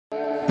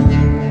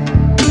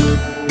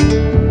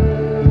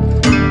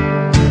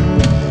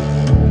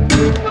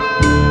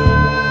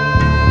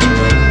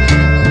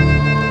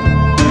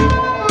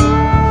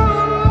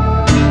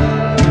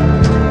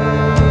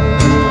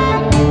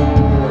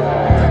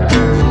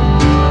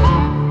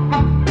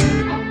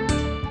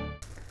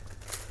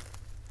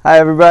Hi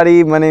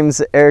everybody, my name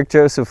is Eric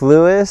Joseph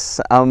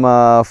Lewis. I'm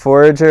a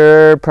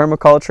forager,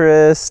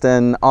 permaculturist,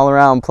 and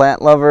all-around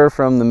plant lover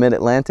from the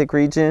Mid-Atlantic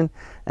region.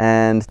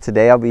 And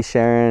today I'll be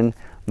sharing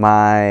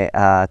my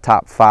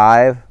top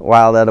 5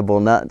 wild edible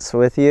nuts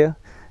with you.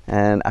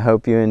 And I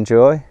hope you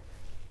enjoy.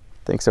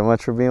 Thanks so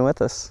much for being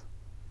with us.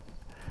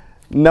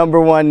 Number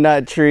 1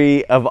 nut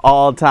tree of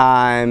all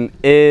time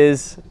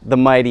is the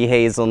mighty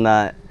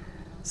hazelnut.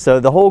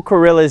 So the whole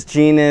Corylus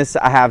genus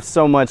I have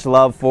so much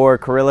love for.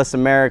 Corylus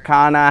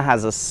Americana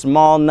has a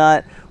small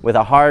nut with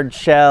a hard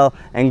shell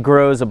and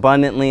grows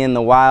abundantly in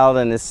the wild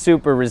and is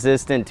super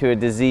resistant to a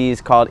disease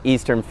called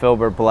eastern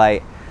filbert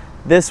blight.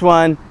 This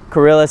one,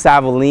 Corylus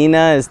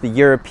Avellana, is the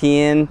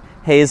European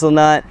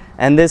hazelnut,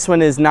 and this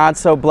one is not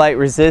so blight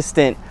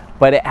resistant,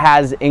 but it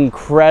has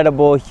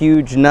incredible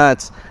huge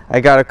nuts. I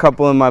got a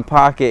couple in my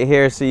pocket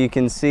here so you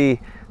can see.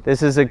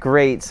 This is a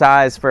great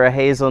size for a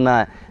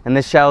hazelnut, and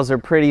the shells are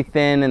pretty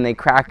thin and they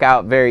crack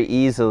out very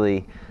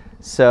easily.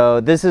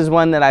 So this is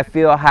one that I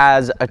feel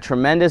has a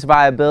tremendous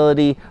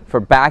viability for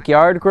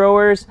backyard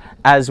growers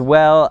as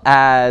well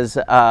as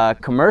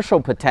commercial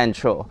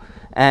potential.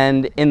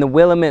 And in the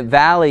Willamette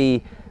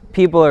Valley,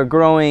 people are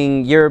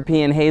growing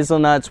European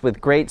hazelnuts with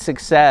great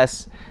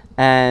success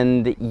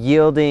and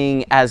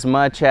yielding as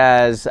much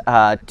as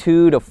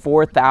 2,000 to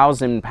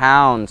 4,000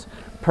 pounds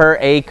per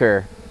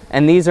acre.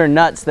 And these are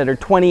nuts that are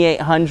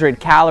 2,800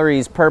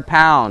 calories per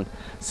pound.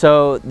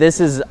 So this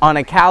is, on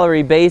a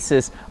calorie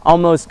basis,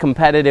 almost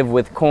competitive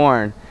with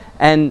corn.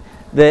 And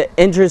the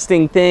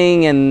interesting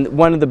thing, and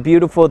one of the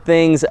beautiful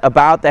things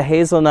about the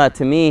hazelnut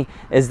to me,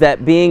 is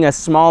that being a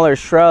smaller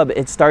shrub,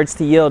 it starts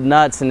to yield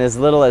nuts in as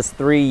little as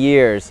 3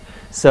 years.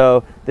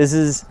 So this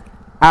is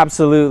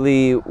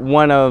absolutely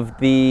one of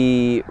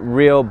the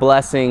real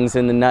blessings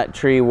in the nut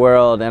tree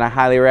world, and I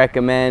highly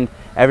recommend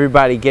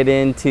everybody get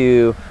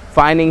into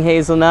finding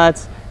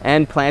hazelnuts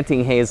and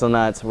planting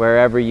hazelnuts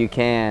wherever you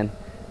can.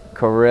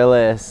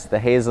 Corylus, the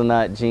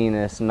hazelnut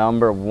genus,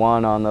 number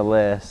 1 on the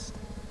list.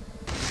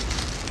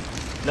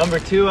 Number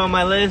 2 on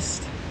my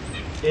list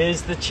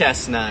is the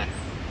chestnut.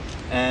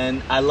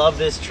 And I love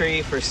this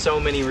tree for so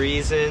many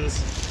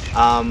reasons.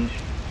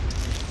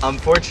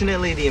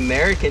 Unfortunately, the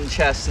American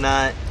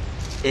chestnut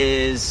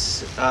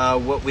is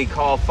what we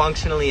call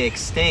functionally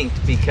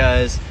extinct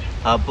because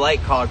a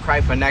blight called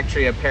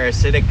Cryphonectria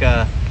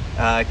parasitica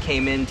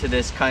came into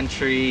this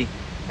country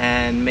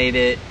and made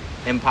it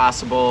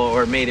impossible,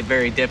 or made it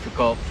very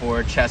difficult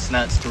for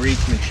chestnuts to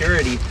reach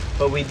maturity.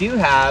 But we do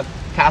have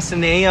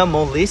Castanea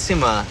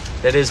Mollissima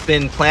that has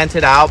been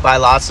planted out by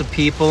lots of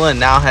people and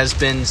now has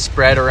been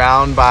spread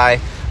around by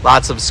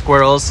lots of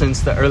squirrels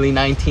since the early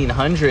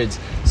 1900s.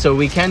 So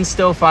we can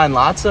still find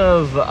lots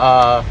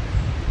of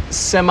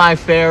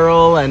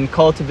semi-feral and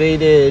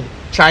cultivated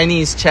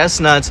Chinese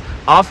chestnuts,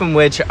 often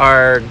which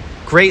are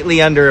greatly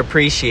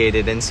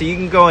underappreciated. And so you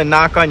can go and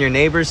knock on your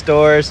neighbor's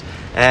doors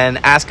and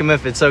ask them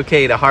if it's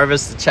okay to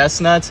harvest the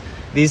chestnuts.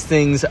 These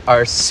things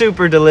are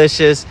super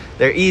delicious.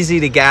 They're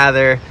easy to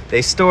gather.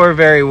 They store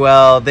very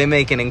well. They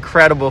make an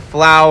incredible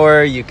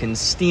flour. You can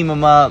steam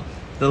them up.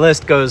 The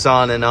list goes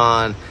on.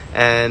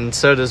 And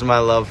so does my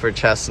love for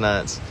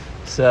chestnuts.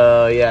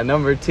 So yeah,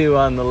 number 2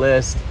 on the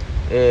list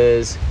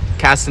is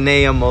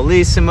Castanea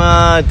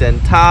Mollissima,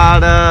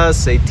 Dentana,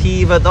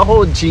 Sativa, the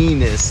whole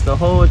genus, the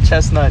whole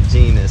chestnut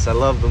genus. I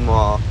love them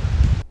all.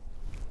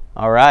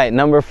 All right,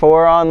 number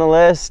 4 on the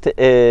list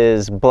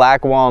is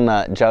black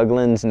walnut,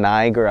 Juglans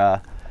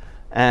Nigra.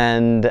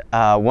 And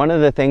one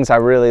of the things I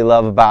really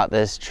love about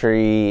this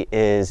tree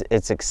is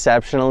it's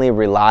exceptionally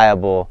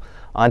reliable.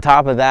 On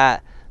top of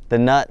that, the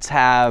nuts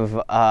have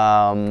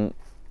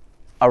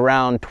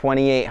around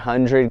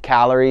 2,800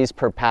 calories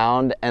per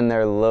pound, and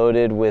they're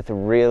loaded with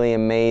really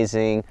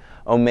amazing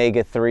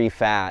omega-3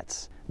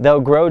 fats. They'll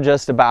grow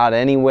just about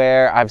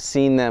anywhere. I've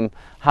seen them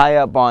high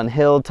up on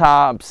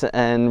hilltops,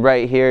 and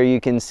right here you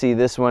can see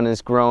this one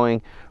is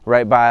growing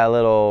right by a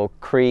little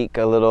creek,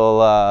 a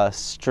little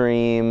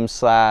stream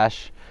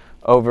slash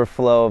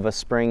overflow of a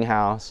spring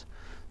house.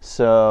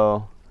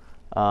 So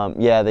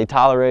yeah, they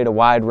tolerate a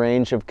wide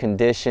range of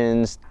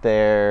conditions.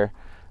 They're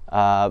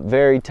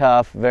very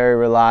tough, very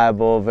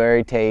reliable,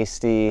 very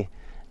tasty,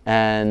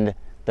 and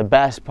the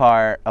best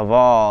part of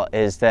all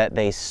is that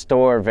they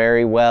store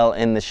very well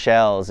in the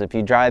shells. If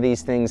you dry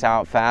these things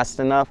out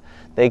fast enough,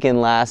 they can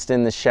last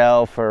in the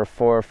shell for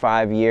 4 or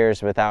 5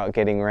 years without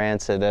getting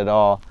rancid at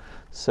all.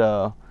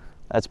 So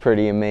that's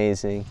pretty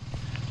amazing.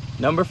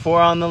 Number 4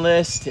 on the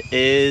list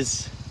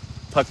is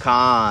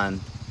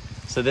pecan.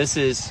 So this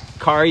is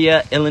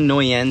Carya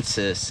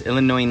Illionoinensis.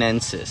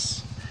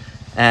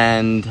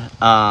 And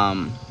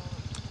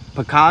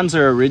pecans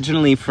are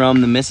originally from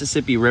the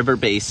Mississippi River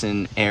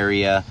Basin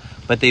area,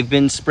 but they've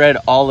been spread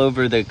all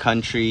over the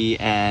country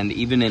and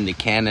even into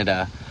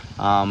Canada.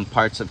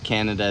 Parts of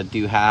Canada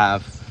do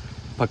have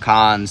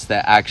pecans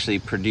that actually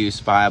produce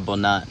viable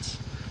nuts.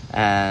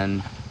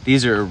 And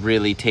these are a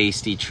really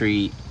tasty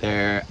treat.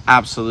 They're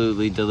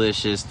absolutely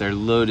delicious. They're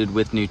loaded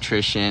with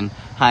nutrition,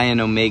 high in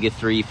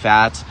omega-3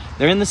 fats.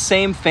 They're in the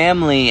same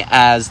family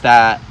as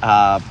that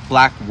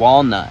black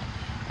walnut.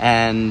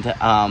 And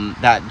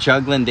that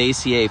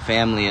Juglandaceae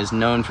family is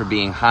known for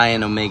being high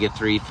in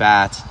omega-3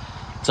 fats.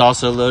 It's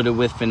also loaded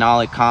with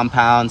phenolic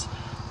compounds.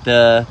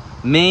 The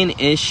main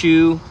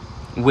issue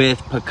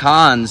with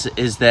pecans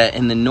is that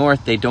in the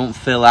north they don't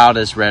fill out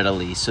as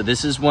readily. So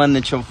this is one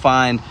that you'll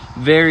find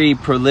very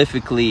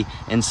prolifically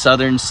in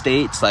southern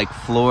states like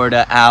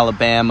Florida,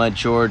 Alabama,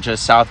 Georgia,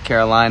 South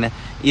Carolina,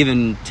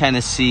 even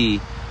Tennessee.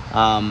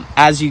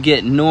 As you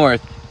get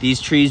north, these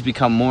trees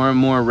become more and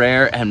more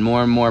rare and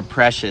more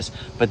precious.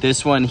 But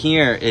this one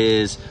here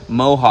is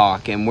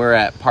Mohawk, and we're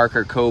at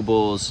Parker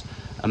Coble's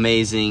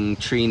amazing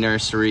tree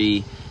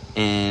nursery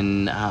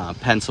in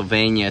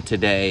Pennsylvania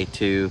today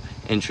to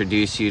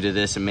introduce you to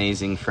this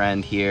amazing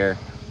friend here.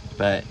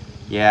 But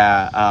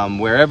yeah,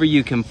 wherever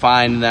you can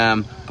find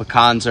them,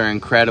 pecans are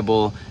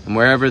incredible, and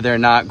wherever they're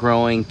not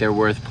growing, they're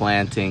worth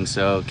planting.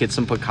 So get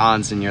some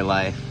pecans in your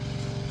life.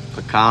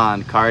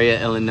 Pecan, Carya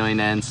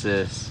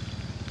Illionoinensis.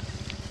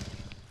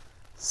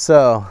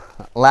 So,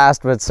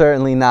 last but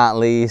certainly not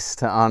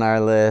least on our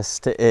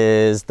list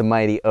is the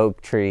mighty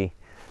oak tree.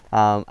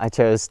 I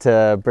chose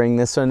to bring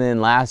this one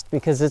in last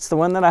because it's the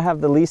one that I have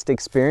the least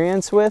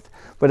experience with,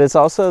 but it's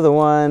also the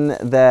one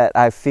that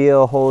I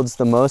feel holds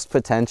the most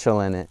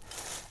potential in it.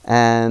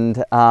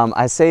 And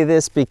I say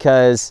this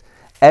because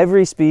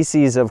every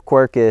species of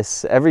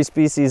Quercus, every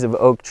species of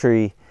oak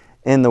tree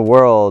in the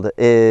world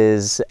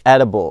is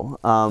edible.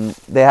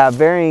 They have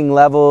varying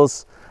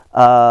levels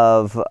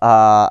of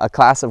a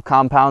class of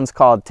compounds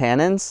called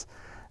tannins,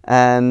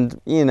 and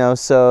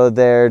so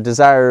their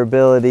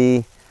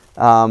desirability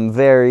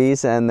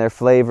varies and their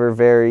flavor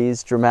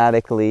varies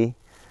dramatically,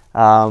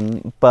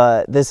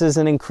 but this is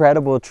an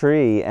incredible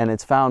tree, and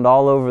it's found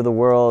all over the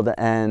world,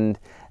 and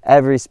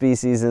every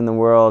species in the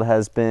world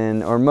has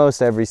been, or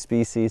most every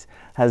species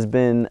has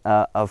been,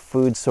 a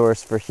food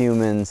source for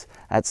humans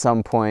at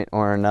some point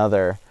or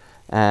another.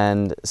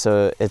 And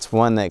so it's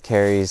one that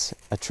carries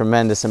a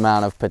tremendous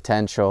amount of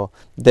potential.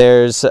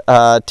 There's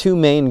two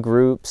main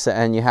groups,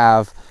 and you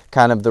have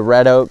kind of the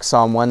red oaks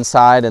on one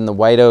side and the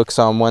white oaks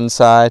on one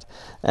side,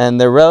 and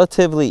they're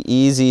relatively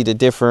easy to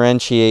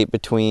differentiate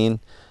between.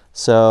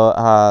 So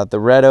the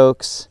red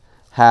oaks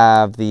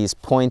have these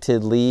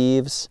pointed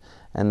leaves,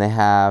 and they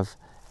have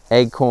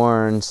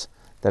acorns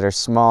that are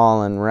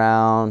small and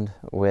round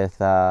with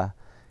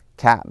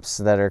caps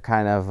that are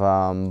kind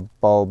of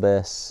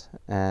bulbous,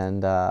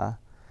 and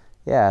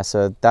yeah,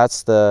 so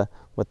that's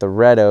what the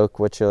red oak,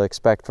 what you'll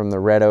expect from the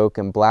red oak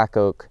and black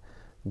oak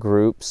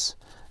groups.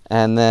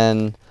 And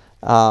then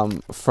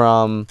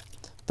from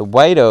the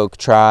white oak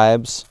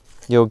tribes,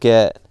 you'll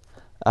get,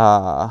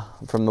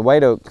 from the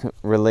white oak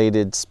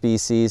related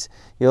species,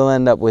 you'll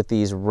end up with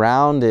these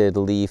rounded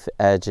leaf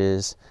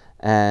edges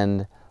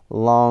and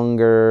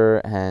longer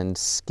and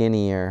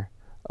skinnier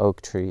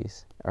oak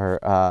trees, or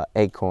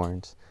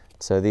acorns.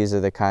 So these are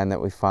the kind that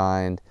we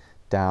find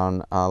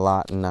down a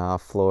lot in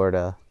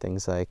Florida,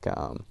 things like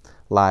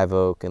live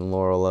oak and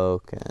laurel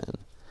oak and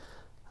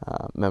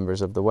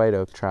members of the white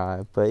oak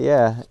tribe. But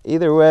yeah,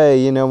 either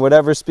way,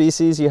 whatever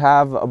species you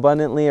have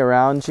abundantly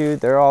around you,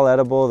 they're all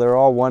edible, they're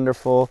all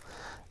wonderful,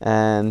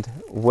 and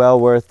well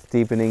worth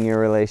deepening your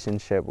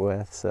relationship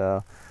with.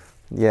 So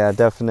yeah,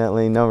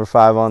 definitely number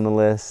 5 on the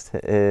list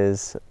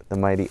is the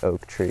mighty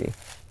oak tree.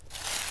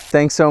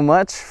 Thanks so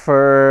much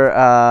for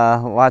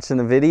watching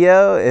the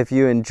video. If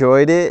you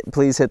enjoyed it,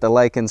 please hit the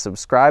like and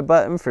subscribe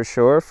button for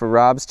sure for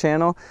Rob's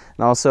channel.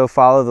 And also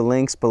follow the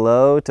links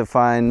below to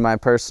find my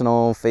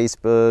personal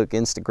Facebook,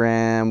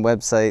 Instagram,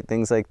 website,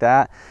 things like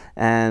that.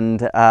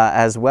 And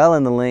as well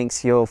in the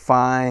links, you'll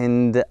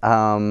find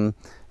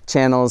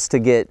channels to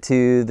get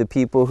to the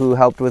people who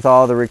helped with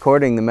all the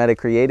recording, the Meta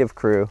Creative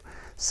crew.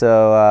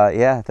 So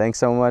yeah, thanks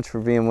so much for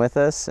being with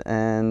us,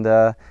 and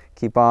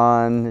keep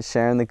on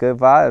sharing the good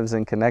vibes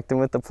and connecting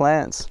with the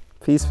plants.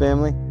 Peace,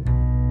 family.